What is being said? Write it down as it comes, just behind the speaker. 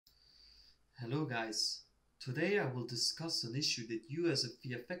Hello guys, today I will discuss an issue that you as a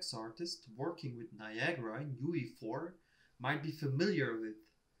VFX artist working with Niagara in UE4 might be familiar with,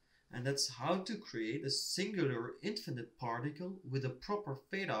 and that's how to create a singular infinite particle with a proper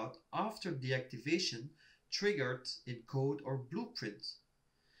fade out after deactivation triggered in code or blueprint.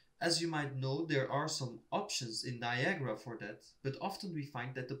 As you might know, there are some options in Niagara for that, but often we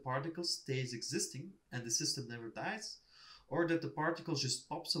find that the particle stays existing and the system never dies, or that the particle just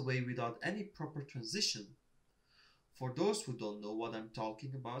pops away without any proper transition. For those who don't know what I'm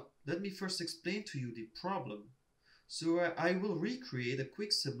talking about, let me first explain to you the problem. So I will recreate a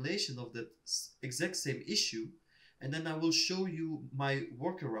quick simulation of that exact same issue, and then I will show you my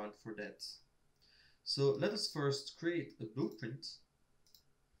workaround for that. So let us first create a blueprint,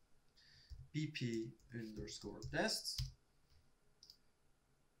 bp_test,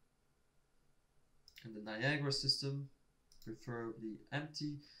 and the Niagara system, preferably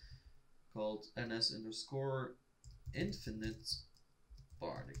empty, called ns_infinite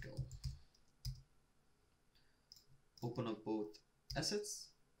particle. Open up both assets,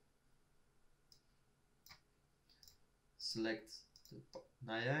 select the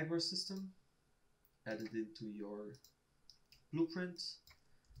Niagara system, add it into your blueprint,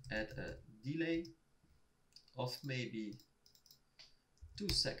 add a delay of maybe 2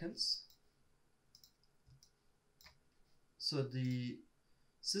 seconds. So the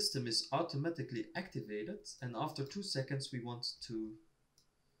system is automatically activated, and after 2 seconds we want to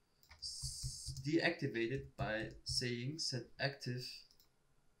deactivate it by saying set active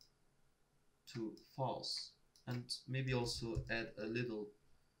to false, and maybe also add a little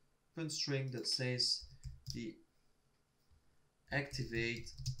print string that says the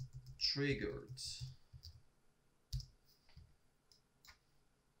activate triggered.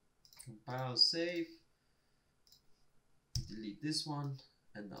 Compile, save, delete this one,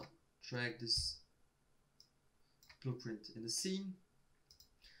 and now drag this blueprint in the scene.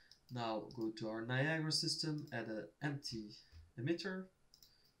 Now go to our Niagara system, add an empty emitter.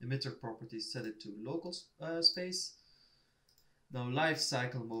 Emitter properties, set it to local space. Now life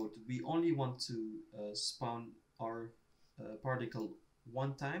cycle mode, we only want to spawn our particle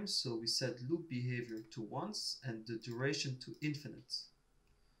one time, so we set loop behavior to once and the duration to infinite.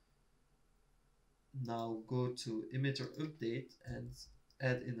 Now go to emitter update and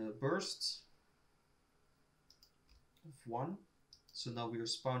add in a burst of 1. So now we are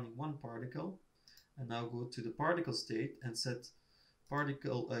spawning one particle, and now go to the particle state and set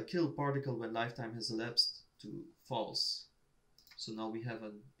particle kill particle when lifetime has elapsed to false. So now we have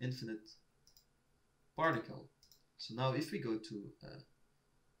an infinite particle. So now if we go to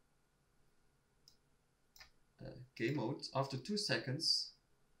game mode, after 2 seconds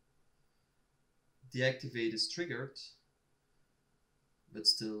deactivate is triggered, but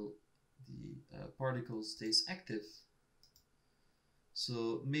still the particle stays active.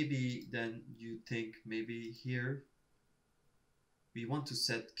 So maybe then you think maybe here we want to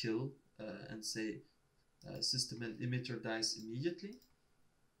set kill and say system and emitter dies immediately.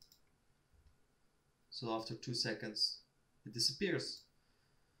 So after 2 seconds it disappears.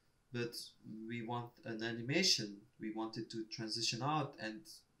 But we want an animation, we want it to transition out, and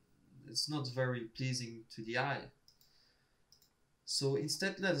it's not very pleasing to the eye. So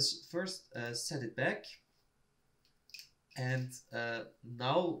instead let us first set it back, and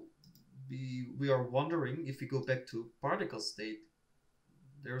now we are wondering if we go back to particle state.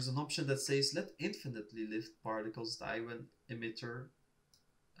 There's an option that says let infinitely lived particles die when emitter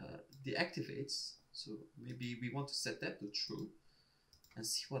deactivates. So maybe we want to set that to true and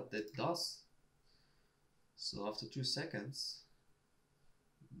see what that does. So after 2 seconds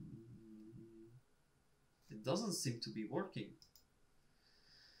it doesn't seem to be working.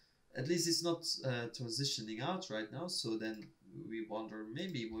 At least it's not transitioning out right now. So then we wonder,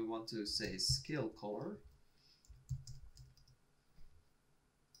 maybe we want to say scale color.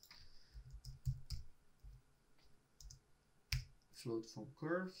 Float from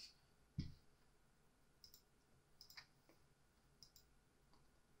curve.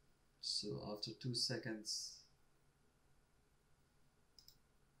 So after 2 seconds,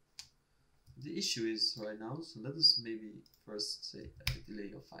 the issue is right now, so let us maybe first say a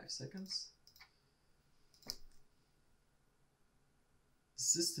delay of 5 seconds. The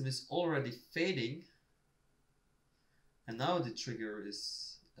system is already fading, and now the trigger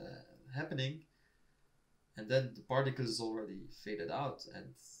is happening, and then the particle is already faded out,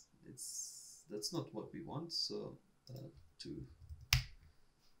 and that's not what we want. So to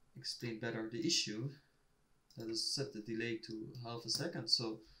explain better the issue, let us set the delay to half a second.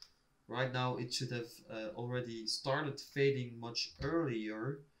 So right now it should have already started fading much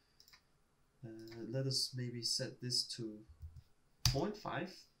earlier, Let us maybe set this to 0.5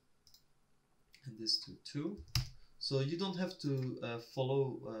 and this to 2. So you don't have to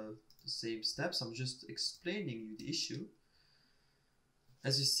follow the same steps. I'm just explaining you the issue.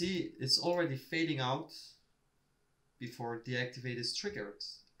 As you see, it's already fading out before deactivate is triggered,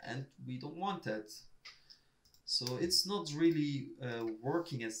 and we don't want that. So it's not really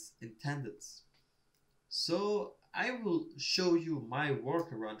working as intended. So I will show you my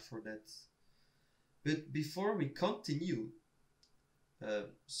workaround for that. But before we continue,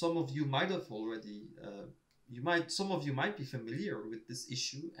 some of you might have already, some of you might be familiar with this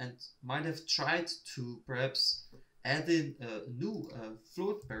issue and might have tried to perhaps add in a new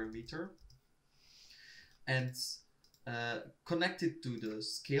float parameter and connect it to the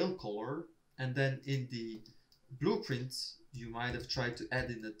scale color, and then in the blueprint you might have tried to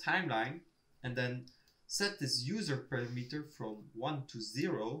add in a timeline and then set this user parameter from 1 to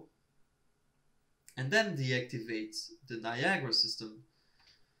 0 and then deactivate the Niagara system.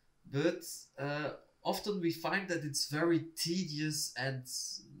 But often we find that it's very tedious and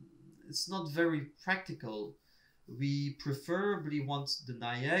it's not very practical. We preferably want the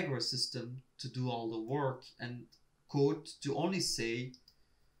Niagara system to do all the work and code to only say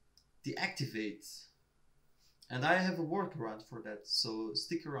deactivate. And I have a workaround for that, so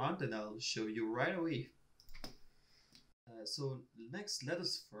stick around and I'll show you right away. So next, let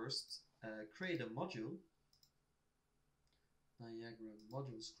us first create a module, Niagara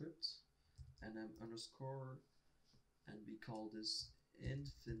module script, and underscore, and we call this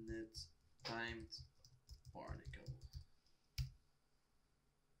infinite timed particle.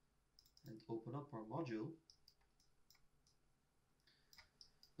 And open up our module.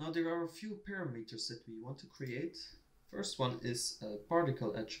 Now there are a few parameters that we want to create. First one is a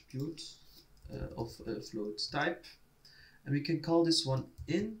particle attribute of a float type. And we can call this one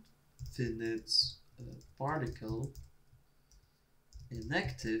infinite particle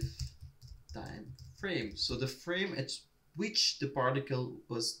inactive time frame. So the frame at which the particle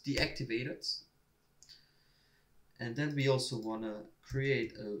was deactivated. And then we also want to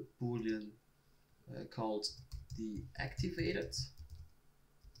create a boolean called deactivated.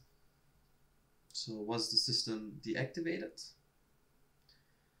 So was the system deactivated?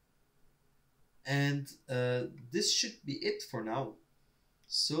 And this should be it for now.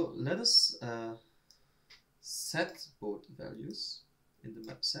 So let us set both values in the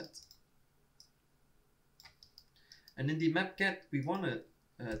map set. And in the map get, we want to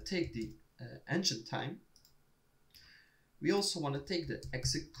take the engine time. We also want to take the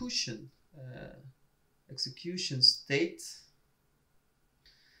execution state.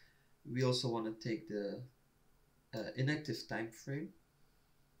 We also want to take the inactive time frame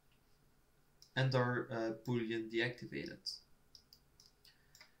and our boolean deactivated.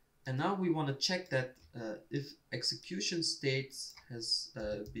 And now we want to check that if execution state has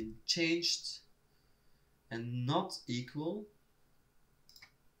been changed and not equal.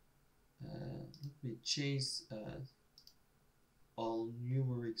 Let me change all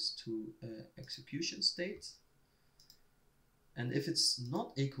numerics to execution state. And if it's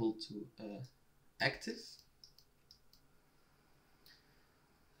not equal to active,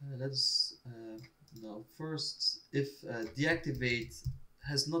 let's now first, if deactivate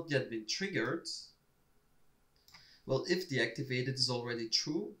has not yet been triggered, well, if deactivated is already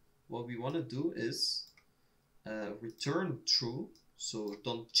true, what we want to do is return true. So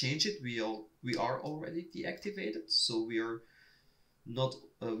don't change it. We are already deactivated. So we are not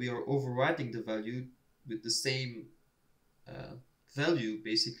we are overriding the value with the same value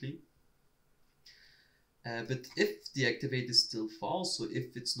basically. But if deactivate is still false, so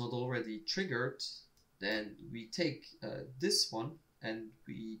if it's not already triggered, then we take this one and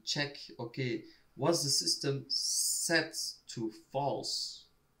we check, okay, was the system set to false?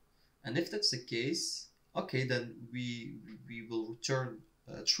 And if that's the case, okay, then we will return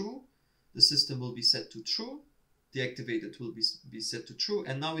true. The system will be set to true. Deactivated will be set to true,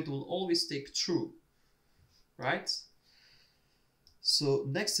 and now it will always take true, right? So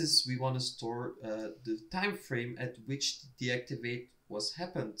next is we want to store the time frame at which the deactivate was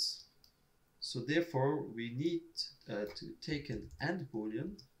happened. So therefore we need to take an AND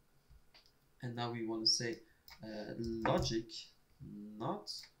boolean, and now we want to say logic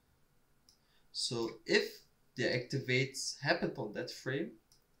not. So if deactivates happened on that frame,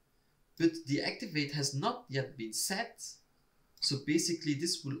 but deactivate has not yet been set, so basically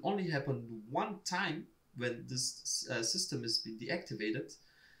this will only happen one time when this system has been deactivated.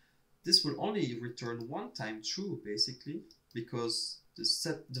 This will only return one time true basically, because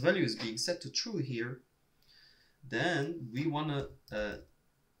the value is being set to true here. Then we want to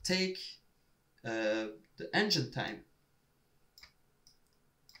take the engine time.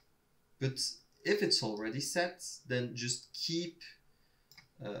 But if it's already set, then just keep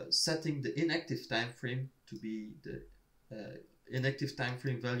setting the inactive time frame to be the inactive time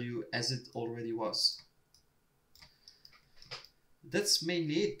frame value as it already was. That's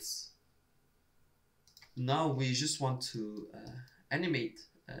mainly it. Now we just want to animate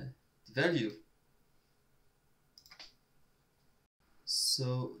the value.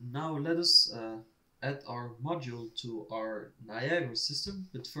 So now let us add our module to our Niagara system,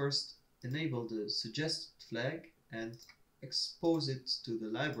 but first enable the suggested flag and expose it to the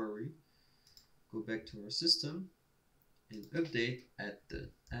library. Go back to our system. In update, add the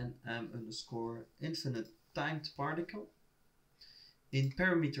nm_infinite timed particle. In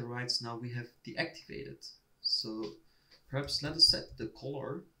parameter rights now we have deactivated. So perhaps let us set the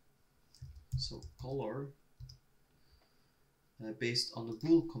color. So color based on the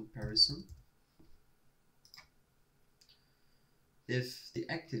bool comparison. If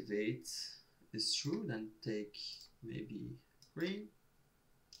deactivate is true, then take maybe green,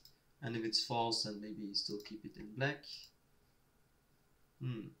 and if it's false, then maybe still keep it in black.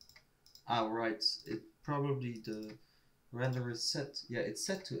 Right, it probably the render is set. Yeah, it's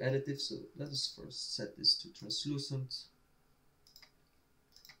set to additive, so let us first set this to translucent.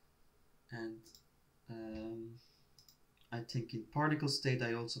 And I think in particle state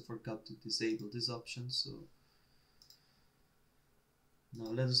I also forgot to disable this option, so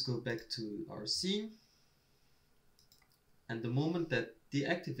now let us go back to our scene. And the moment that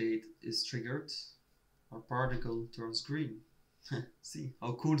deactivate is triggered, our particle turns green. See,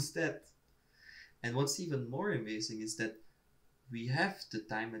 how cool is that? And what's even more amazing is that we have the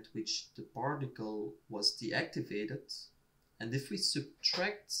time at which the particle was deactivated, and if we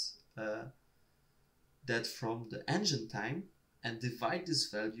subtract that from the engine time and divide this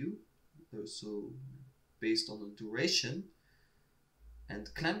value, so based on the duration,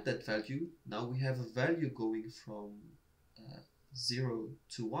 and clamp that value, now we have a value going from 0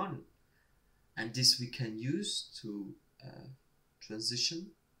 to 1, and this we can use to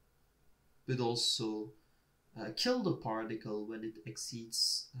transition, but also kill the particle when it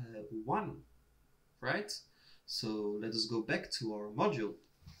exceeds 1, right? So let us go back to our module.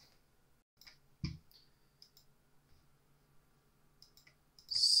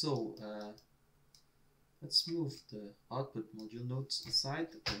 So let's move the output module nodes aside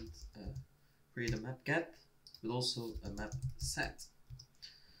and create a map get, but also a map set.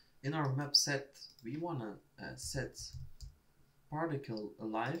 In our map set, we want to set particle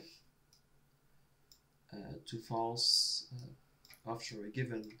alive to false after a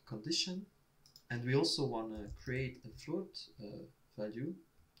given condition, and we also want to create a float value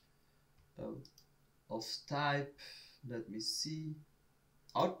of type, let me see,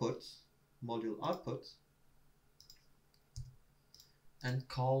 output, module output, and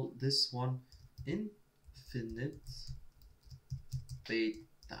call this one infinite wait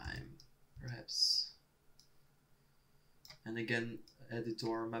time, perhaps. And again, add it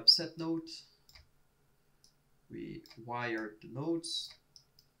to our map set node. We wire the nodes,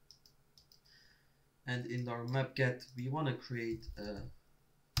 and in our map get we want to create a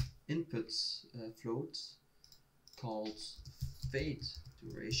input float called fade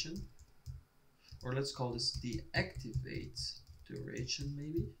duration, or let's call this deactivate duration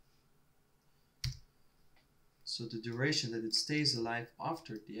maybe. So the duration that it stays alive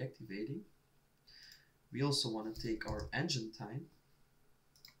after deactivating. We also want to take our engine time,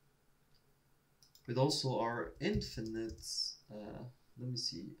 but also our infinite, let me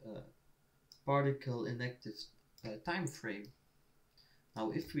see, particle inactive time frame.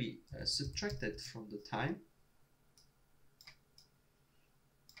 Now if we subtract it from the time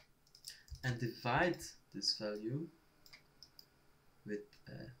and divide this value with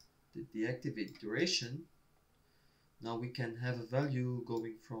the deactivate duration, now we can have a value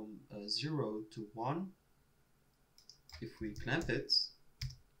going from 0 to 1 if we clamp it.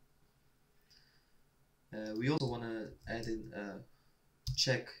 We also want to add in a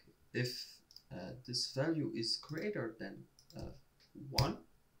check if this value is greater than 1.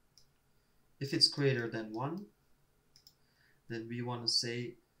 If it's greater than 1, then we want to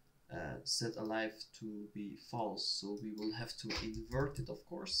say set alive to be false, so we will have to invert it, of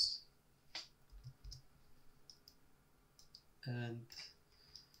course. And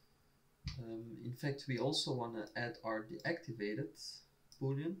in fact we also want to add our deactivated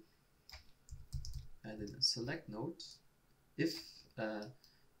boolean, add in a select node. If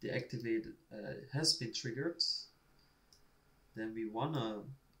deactivated has been triggered, then we want to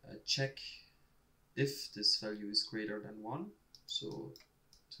check if this value is greater than 1, so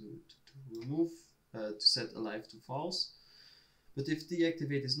to remove to set alive to false. But if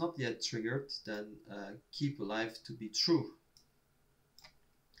deactivate is not yet triggered, then keep alive to be true.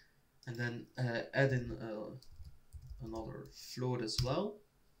 And then add in another float as well.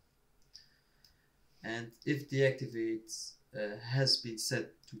 And if deactivate has been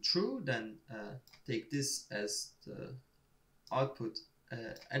set to true, then take this as the output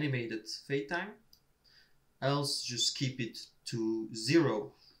animated fade time. Else just keep it to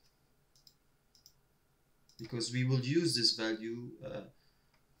 0, because we will use this value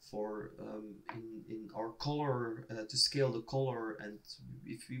for in our color to scale the color, and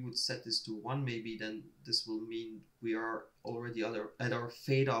if we would set this to 1 maybe, then this will mean we are already at our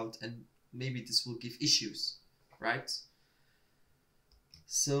fade out, and maybe this will give issues, right?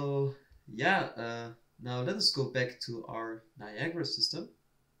 So yeah, now let us go back to our Niagara system.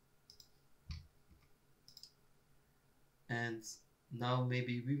 And now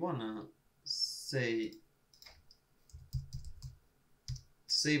maybe we wanna say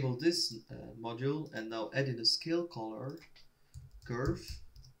disable this module and now add in a scale color curve.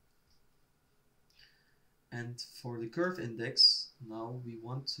 And for the curve index, now we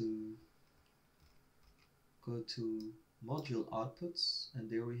want to go to module outputs, and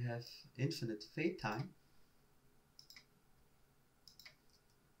there we have infinite fade time.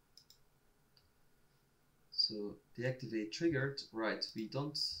 So deactivate triggered, right? We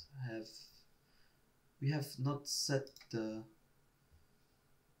have not set the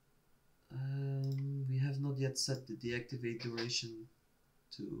we have not yet set the deactivate duration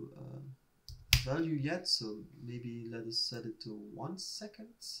to value yet, so maybe let us set it to 1 second.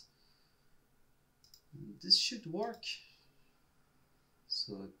 This should work.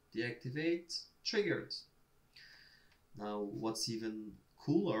 So deactivate triggered. Now what's even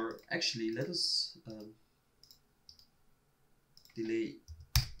cooler, actually let us delay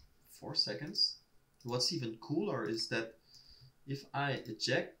 4 seconds. What's even cooler is that if I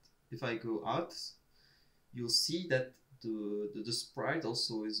eject, if I go out, you'll see that the sprite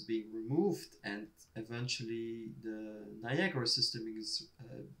also is being removed, and eventually the Niagara system is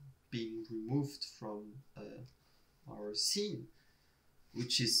being removed from our scene,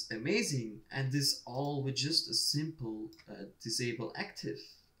 which is amazing. And this all with just a simple disable active.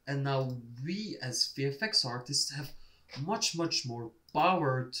 And now we as VFX artists have much more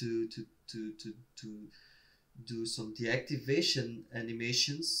power to do some deactivation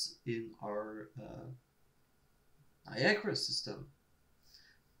animations in our Niagara system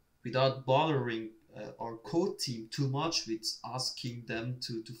without bothering our code team too much with asking them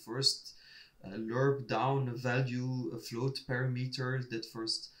to first lerp down a value, a float parameter that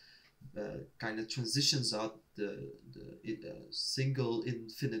first kind of transitions out the single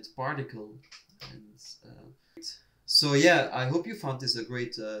infinite particle. And so yeah, I hope you found this a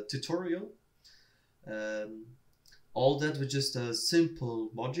great tutorial. All that with just a simple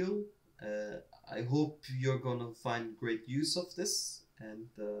module. I hope you're gonna find great use of this, and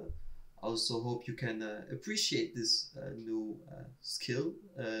also hope you can appreciate this new skill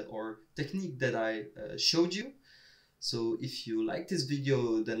or technique that I showed you. So if you like this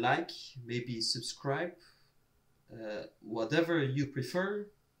video, then like, maybe subscribe, whatever you prefer.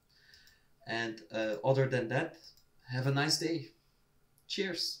 And other than that, have a nice day.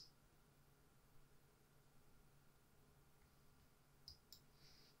 Cheers.